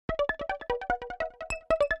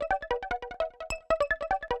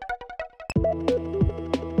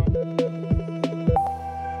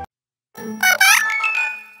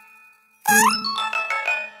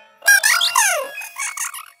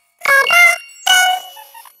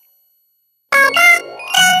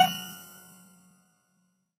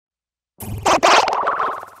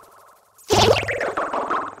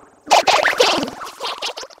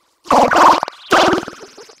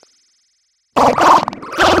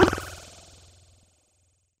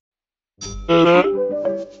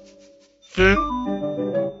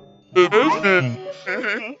Bebefinn.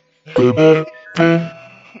 Bebefinn.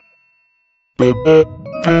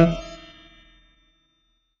 Bebefinn.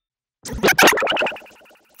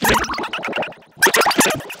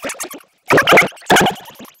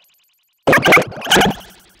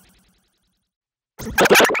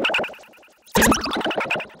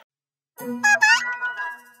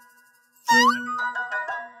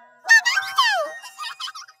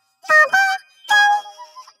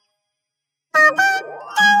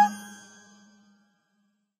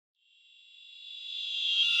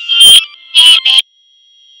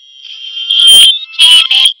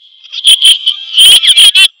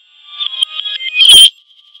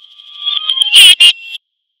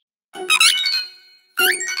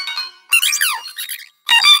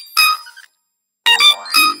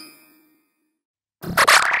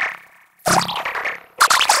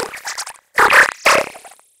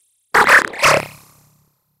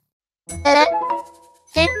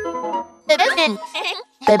 Bebefinn.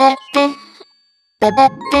 Bebefinn.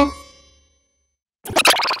 Bebefinn.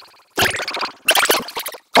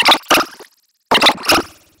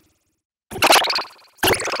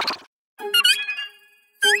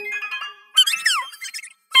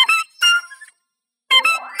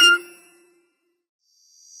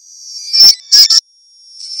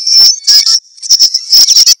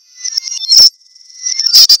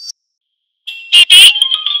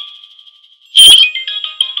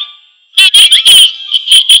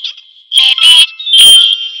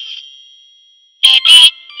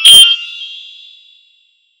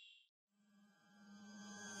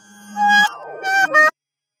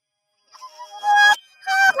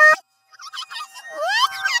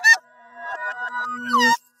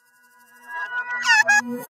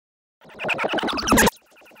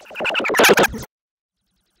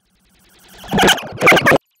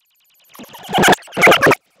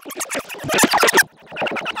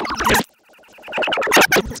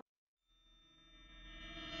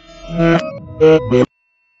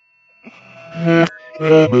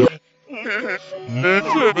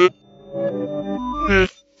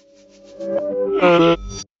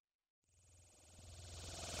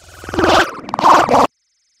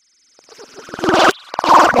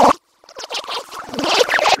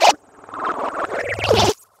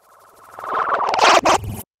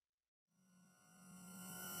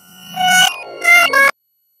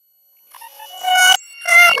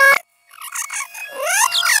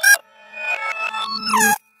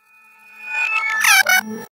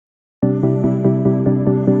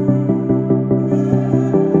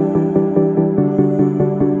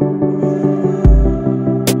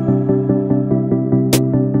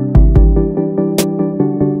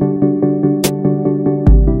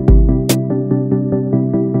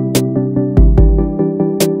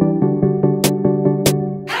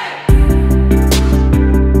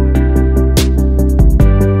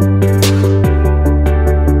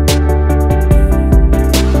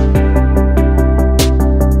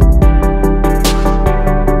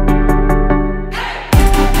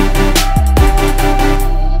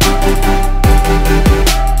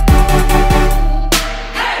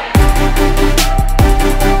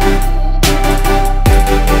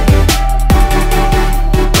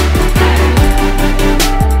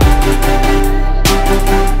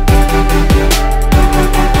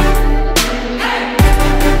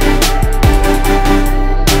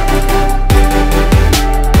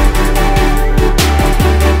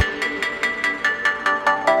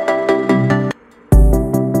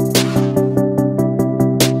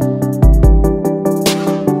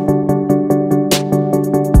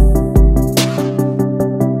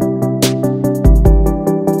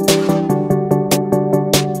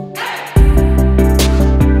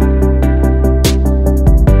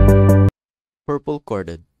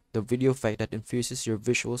 PurpleChorded, the video effect that infuses your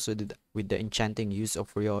visuals with the enchanting use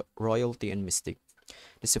of royalty and mystic.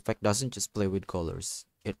 This effect doesn't just play with colors,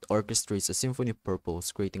 it orchestrates a symphony of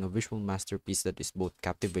purples, creating a visual masterpiece that is both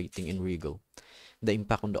captivating and regal. The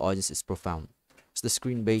impact on the audience is profound. As the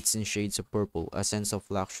screen bathes in shades of purple, a sense of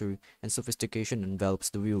luxury and sophistication envelops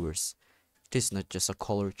the viewers. It is not just a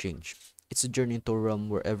color change, it's a journey into a realm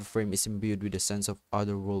where every frame is imbued with a sense of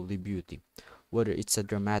otherworldly beauty. Whether it's a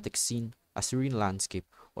dramatic scene, a serene landscape,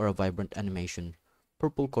 or a vibrant animation.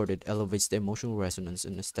 Purple-chorded elevates the emotional resonance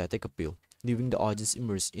and aesthetic appeal, leaving the audience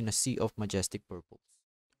immersed in a sea of majestic purples.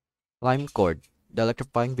 LimeChord, the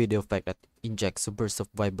electrifying video effect that injects a burst of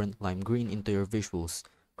vibrant lime green into your visuals,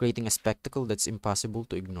 creating a spectacle that's impossible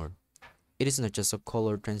to ignore. It is not just a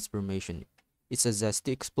color transformation, it's a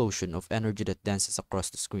zesty explosion of energy that dances across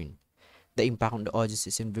the screen. The impact on the audience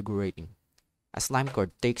is invigorating. As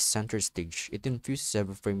LimeChord takes center stage, it infuses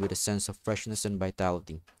every frame with a sense of freshness and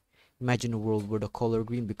vitality. Imagine a world where the color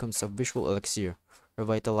green becomes a visual elixir,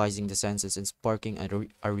 revitalizing the senses and sparking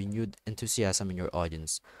a renewed enthusiasm in your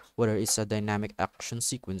audience. Whether it's a dynamic action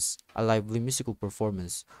sequence, a lively musical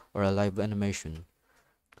performance, or a live animation,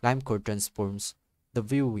 LimeChord transforms the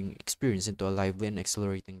viewing experience into a lively and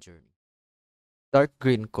exhilarating journey. Dark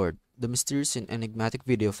Green Chord, the mysterious and enigmatic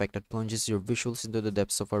video effect that plunges your visuals into the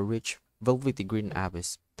depths of a rich, velvety green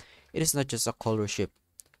abyss. It is not just a color shift,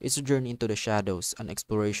 it's a journey into the shadows, an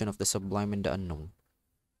exploration of the sublime and the unknown.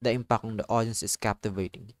 The impact on the audience is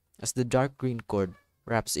captivating. As the dark green chord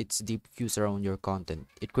wraps its deep hues around your content,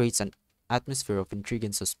 it creates an atmosphere of intrigue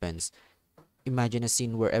and suspense. Imagine a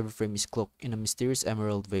scene where every frame is cloaked in a mysterious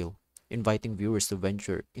emerald veil, inviting viewers to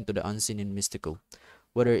venture into the unseen and mystical.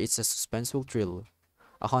 Whether it's a suspenseful thrill,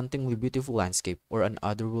 a hauntingly beautiful landscape, or an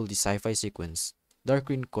otherworldly sci-fi sequence, Dark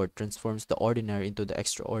Green Court transforms the ordinary into the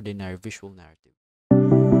extraordinary visual narrative.